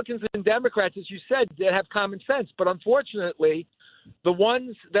Republicans and Democrats, as you said, that have common sense. But unfortunately, the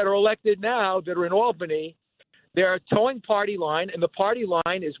ones that are elected now that are in Albany, they're towing party line, and the party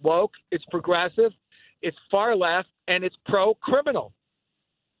line is woke, it's progressive, it's far left, and it's pro-criminal.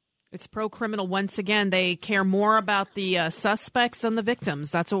 It's pro-criminal once again. They care more about the suspects than the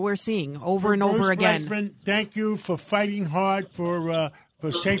victims. That's what we're seeing over and over again. Bruce, thank you for fighting hard for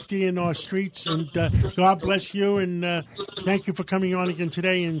safety in our streets, and God bless you, and thank you for coming on again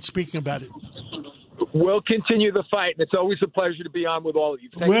today and speaking about it. We'll continue the fight, and it's always a pleasure to be on with all of you.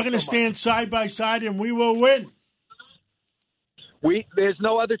 We're going to stand side by side, and we will win. There's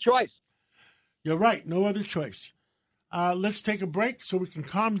no other choice. You're right. No other choice. Let's take a break so we can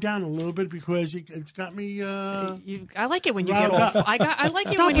calm down a little bit because it's got me. I like it when you get all. I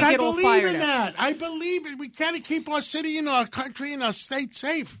like it when you get all fired up. I believe in that. I believe it. We got to keep our city and our country and our state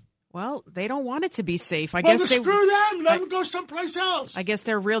safe. Well, they don't want it to be safe. Screw them. Let them go someplace else. I guess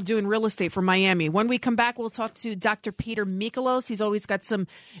they're doing real estate for Miami. When we come back, we'll talk to Dr. Peter Mikolos. He's always got some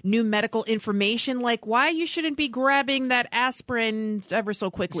new medical information, like why you shouldn't be grabbing that aspirin ever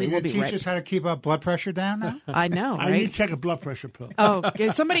so quickly. We'll teach us how to keep our blood pressure down now? I know, right? I need to take a blood pressure pill. Oh,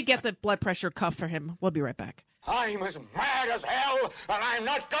 somebody get the blood pressure cuff for him. We'll be right back. I'm as mad as hell, and I'm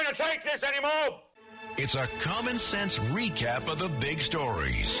not going to take this anymore. It's a common sense recap of the big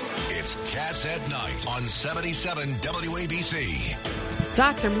stories. It's Cats at Night on 77 WABC.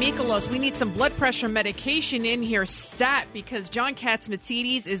 Dr. Mikolos, we need some blood pressure medication in here stat because John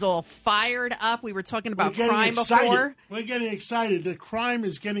Catsimatidis is all fired up. We were talking about crime before. We're getting excited. The crime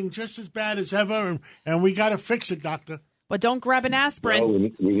is getting just as bad as ever, and we got to fix it, doctor. But don't grab an aspirin. Well,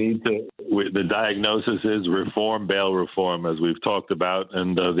 we need to. The diagnosis is reform, bail reform, as we've talked about.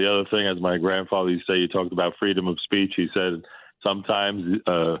 And the other thing, as my grandfather used to say, you talked about freedom of speech. He said sometimes,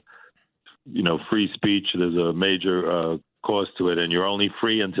 free speech, there's a major cost to it, and you're only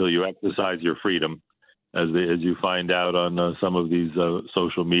free until you exercise your freedom, as you find out on some of these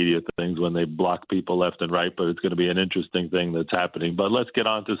social media things when they block people left and right. But it's going to be an interesting thing that's happening. But let's get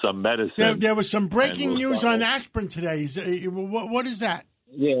on to some medicine. There was some breaking news on aspirin today. What is that?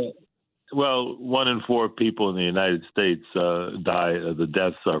 Yeah. Well, 1 in 4 people in the United States die. The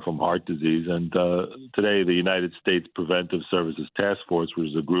deaths are from heart disease. And today, the United States Preventive Services Task Force, which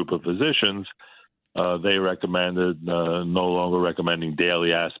is a group of physicians, they recommended no longer recommending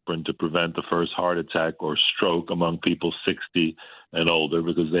daily aspirin to prevent the first heart attack or stroke among people 60 and older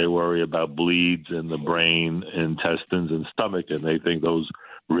because they worry about bleeds in the brain, intestines, and stomach, and they think those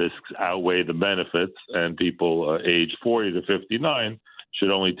risks outweigh the benefits. And people age 40 to 59 should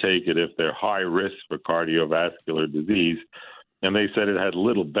only take it if they're high risk for cardiovascular disease. And they said it had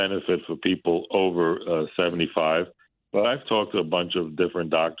little benefit for people over 75. But I've talked to a bunch of different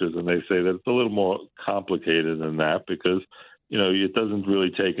doctors, and they say that it's a little more complicated than that because, it doesn't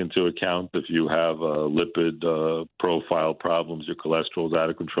really take into account if you have lipid profile problems, your cholesterol is out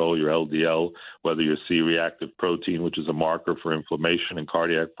of control, your LDL, whether your C-reactive protein, which is a marker for inflammation and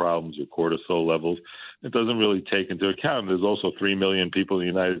cardiac problems, your cortisol levels. It doesn't really take into account. There's also 3 million people in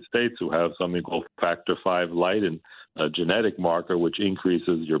the United States who have something called factor V Leiden, a genetic marker which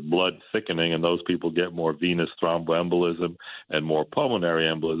increases your blood thickening, and those people get more venous thromboembolism and more pulmonary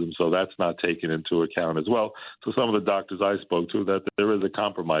embolism. So that's not taken into account as well. So some of the doctors I spoke to, that there is a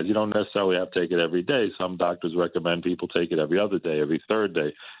compromise. You don't necessarily have to take it every day. Some doctors recommend people take it every other day, every third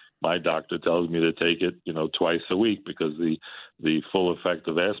day. My doctor tells me to take it, twice a week because the full effect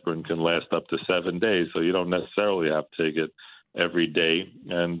of aspirin can last up to 7 days. So you don't necessarily have to take it every day.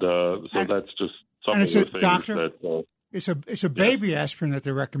 And that's just some of the things doctor, that it's a baby aspirin that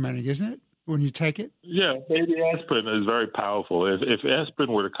they're recommending, isn't it? When you take it? Yeah, baby aspirin is very powerful. If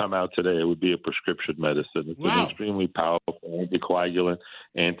aspirin were to come out today, it would be a prescription medicine. It's an extremely powerful anticoagulant,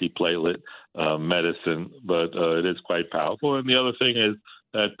 antiplatelet medicine, but it is quite powerful. And the other thing is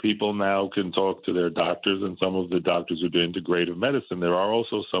that people now can talk to their doctors, and some of the doctors who do integrative medicine. There are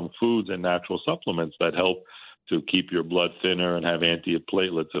also some foods and natural supplements that help to keep your blood thinner and have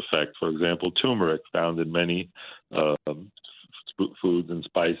antiplatelets effect. For example, turmeric, found in many foods and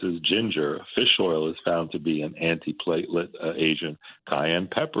spices. Ginger, fish oil is found to be an antiplatelet agent. Cayenne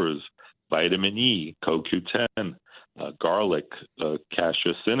peppers, vitamin E, CoQ10, garlic,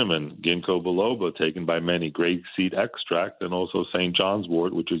 cassia cinnamon, ginkgo biloba, taken by many, grapeseed extract, and also St. John's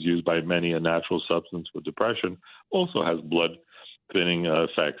wort, which is used by many, a natural substance for depression, also has blood thinning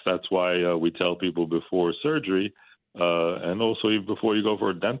effects. That's why we tell people before surgery, and also even before you go for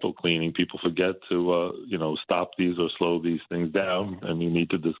a dental cleaning, people forget to, stop these or slow these things down, and you need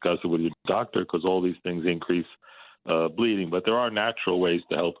to discuss it with your doctor because all these things increase bleeding. But there are natural ways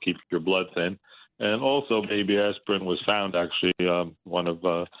to help keep your blood thin. And also, baby aspirin was found, actually, one of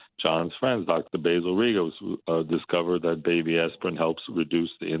John's friends, Dr. Basil Riga, discovered that baby aspirin helps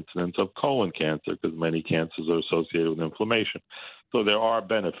reduce the incidence of colon cancer because many cancers are associated with inflammation. So there are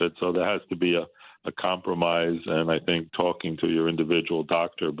benefits. So there has to be a compromise, and I think talking to your individual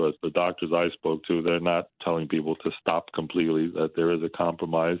doctor, but the doctors I spoke to, they're not telling people to stop completely, that there is a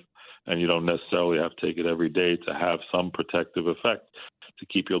compromise, and you don't necessarily have to take it every day to have some protective effect, to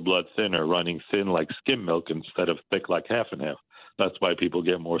keep your blood thinner, running thin like skim milk instead of thick like half and half. That's why people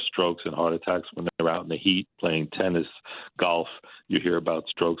get more strokes and heart attacks when they're out in the heat playing tennis, golf. You hear about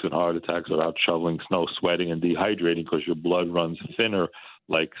strokes and heart attacks without shoveling snow, sweating, and dehydrating because your blood runs thinner,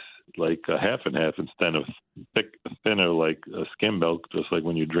 like a half and half instead of thinner like a skim milk. Just like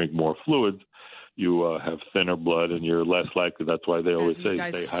when you drink more fluids, you have thinner blood and you're less likely. That's why they always say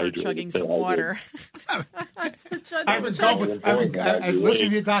stay hydrated. Chugging some water. I've been listening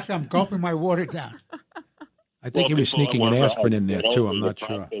to you, doctor. I'm gulping my water down. I think he was sneaking an aspirin in there, too. I'm not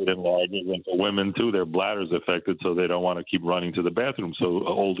sure. Enlarges, and for women, too, their bladder's affected, so they don't want to keep running to the bathroom. So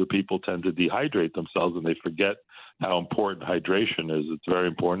older people tend to dehydrate themselves, and they forget how important hydration is. It's very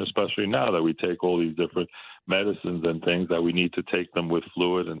important, especially now that we take all these different medicines and things, that we need to take them with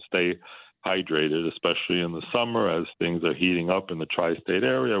fluid and stay hydrated, especially in the summer as things are heating up in the tri-state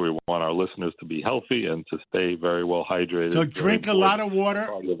area. We want our listeners to be healthy and to stay very well hydrated. So drink a lot of water.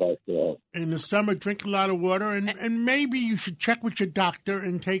 In the summer, drink a lot of water, and maybe you should check with your doctor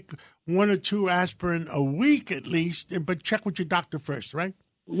and take 1 or 2 aspirin a week at least, but check with your doctor first, right?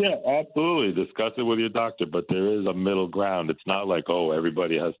 Yeah, absolutely. Discuss it with your doctor, but there is a middle ground. It's not like,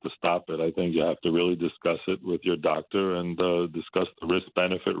 everybody has to stop it. I think you have to really discuss it with your doctor and discuss the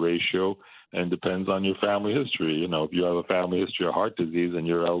risk-benefit ratio, and depends on your family history. You know, if you have a family history of heart disease and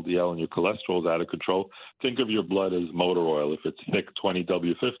your LDL and your cholesterol is out of control, think of your blood as motor oil. If it's thick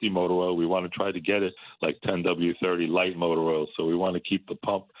 20W50 motor oil, we want to try to get it like 10W30 light motor oil. So we want to keep the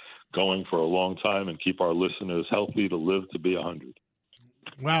pump going for a long time and keep our listeners healthy to live to be 100.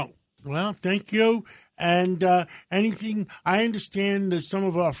 Wow. Well, thank you. And anything, I understand that some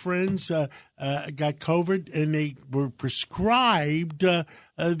of our friends got COVID and they were prescribed the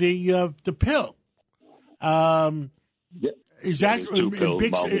pill. Is that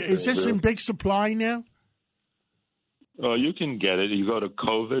is this in big supply now? You can get it. You go to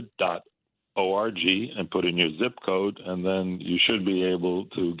covid.org and put in your zip code, and then you should be able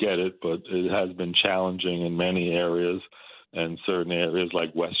to get it. But it has been challenging in many areas. And certain areas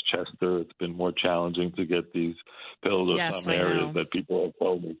like Westchester, it's been more challenging to get these pills, or some areas that people have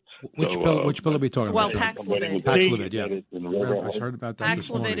told me. Which pill are we talking about? Well, Paxlovid. Paxlovid, yeah. I heard about that this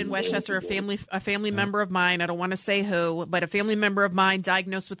morning. Paxlovid in Westchester, a family member of mine, I don't want to say who, but a family member of mine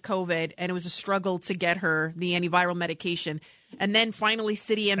diagnosed with COVID, and it was a struggle to get her the antiviral medication. And then finally,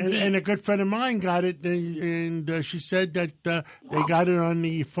 City MD. And a good friend of mine got it, and she said that they got it on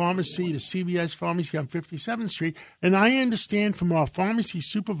the pharmacy, the CVS pharmacy on 57th Street. And I understand from our pharmacy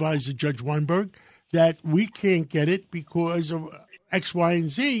supervisor, Judge Weinberg, that we can't get it because of X, Y, and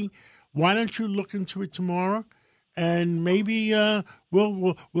Z. Why don't you look into it tomorrow? And maybe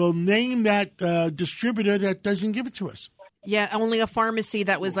we'll name that distributor that doesn't give it to us. Yeah, only a pharmacy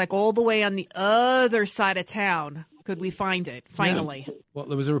that was like all the way on the other side of town. Could we find it finally? Yeah. Well,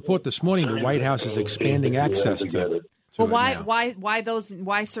 there was a report this morning. The White House is expanding access to it. Well,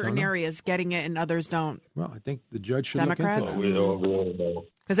 why certain areas getting it and others don't? Well, I think the judge should Democrats? look into it.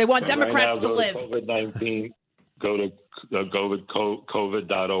 Because they want Democrats to live. COVID-19, go to covid.org,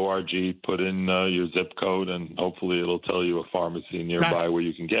 put in your zip code, and hopefully it'll tell you a pharmacy nearby where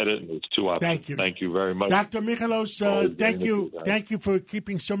you can get it. And there's 2 options. Thank you very much. Dr. Michalos, thank you. Thank you for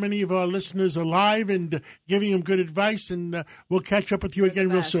keeping so many of our listeners alive and giving them good advice. And we'll catch up with you again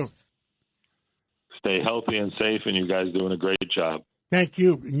real soon. Stay healthy and safe, and you guys doing a great job. Thank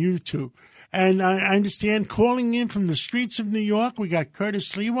you, and you too. And I understand calling in from the streets of New York, we got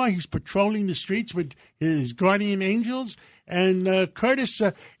Curtis Lewa. He's patrolling the streets with his guardian angels. And Curtis,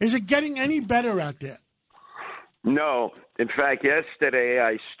 is it getting any better out there? No. In fact, yesterday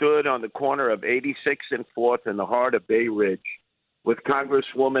I stood on the corner of 86th and 4th in the heart of Bay Ridge with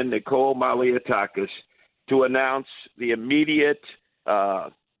Congresswoman Nicole Malliotakis to announce the immediate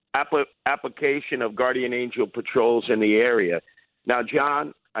application of guardian angel patrols in the area. Now,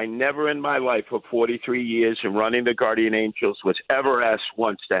 John, I never in my life for 43 years in running the Guardian Angels was ever asked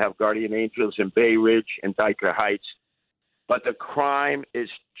once to have Guardian Angels in Bay Ridge and Dyker Heights. But the crime is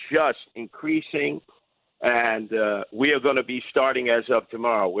just increasing, and we are going to be starting as of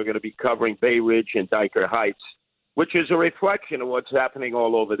tomorrow. We're going to be covering Bay Ridge and Dyker Heights, which is a reflection of what's happening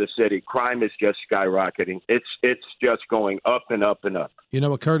all over the city. Crime is just skyrocketing. It's just going up and up and up. You know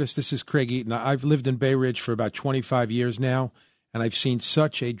what, Curtis, this is Craig Eaton. I've lived in Bay Ridge for about 25 years now. And I've seen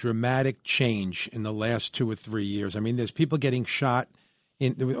such a dramatic change in the last 2 or 3 years. I mean, there's people getting shot.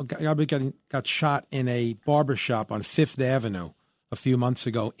 Got shot in a barbershop on 5th Avenue a few months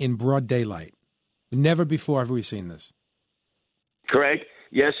ago in broad daylight. Never before have we seen this. Craig,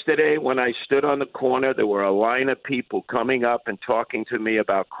 yesterday when I stood on the corner, there were a line of people coming up and talking to me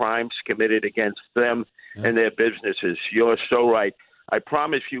about crimes committed against them and their businesses. You're so right. I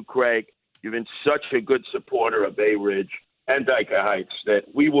promise you, Craig, you've been such a good supporter of Bay Ridge. and Dyker Heights, that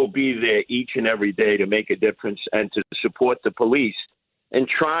we will be there each and every day to make a difference and to support the police in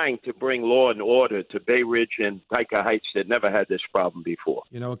trying to bring law and order to Bay Ridge and Dyker Heights that never had this problem before.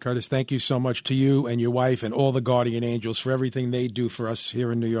 You know, Curtis, thank you so much to you and your wife and all the Guardian Angels for everything they do for us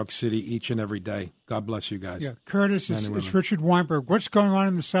here in New York City each and every day. God bless you guys. Yeah, Curtis, it's Richard Weinberg. What's going on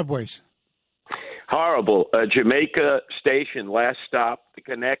in the subways? Horrible. Jamaica Station, last stop, the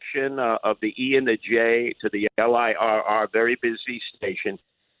connection of the E and the J to the LIRR, very busy station.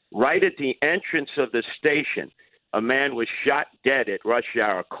 Right at the entrance of the station, a man was shot dead at rush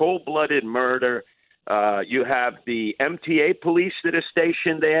hour, cold-blooded murder. You have the MTA police that are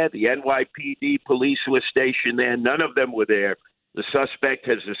stationed there. The NYPD police were stationed there. None of them were there. The suspect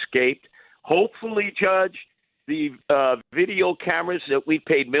has escaped. Hopefully, Judge, the video cameras that we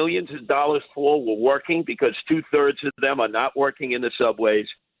paid millions of dollars for were working, because 2/3 of them are not working in the subways,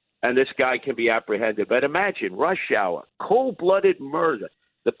 and this guy can be apprehended. But imagine, rush hour, cold-blooded murder.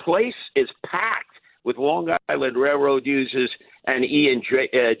 The place is packed with Long Island Railroad users and E and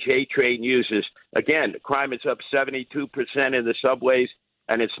J train users. Again, crime is up 72% in the subways,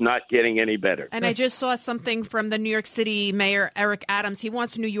 and it's not getting any better. And I just saw something from the New York City Mayor Eric Adams. He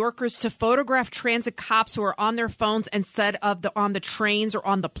wants New Yorkers to photograph transit cops who are on their phones instead of on the trains or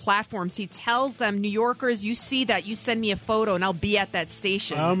on the platforms. He tells them, New Yorkers, you see that, you send me a photo, and I'll be at that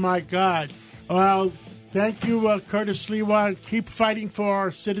station. Oh, my God. Well, thank you, Curtis Sliwa. Keep fighting for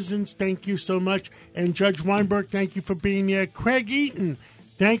our citizens. Thank you so much. And Judge Weinberg, thank you for being here. Craig Eaton,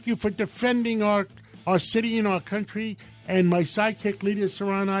 thank you for defending our city and our country. And my sidekick, Lydia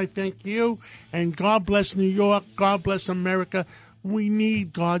Serrano, thank you. And God bless New York. God bless America. We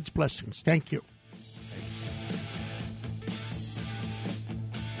need God's blessings. Thank you.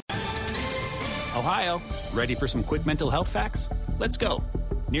 Ohio, ready for some quick mental health facts? Let's go.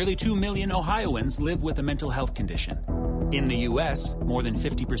 Nearly 2 million Ohioans live with a mental health condition. In the U.S., more than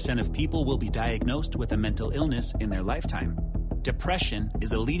 50% of people will be diagnosed with a mental illness in their lifetime. Depression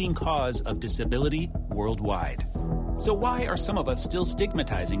is a leading cause of disability worldwide. So why are some of us still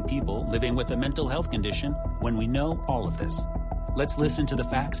stigmatizing people living with a mental health condition when we know all of this? Let's listen to the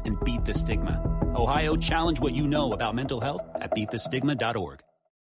facts and beat the stigma. Ohio, challenge what you know about mental health at beatthestigma.org.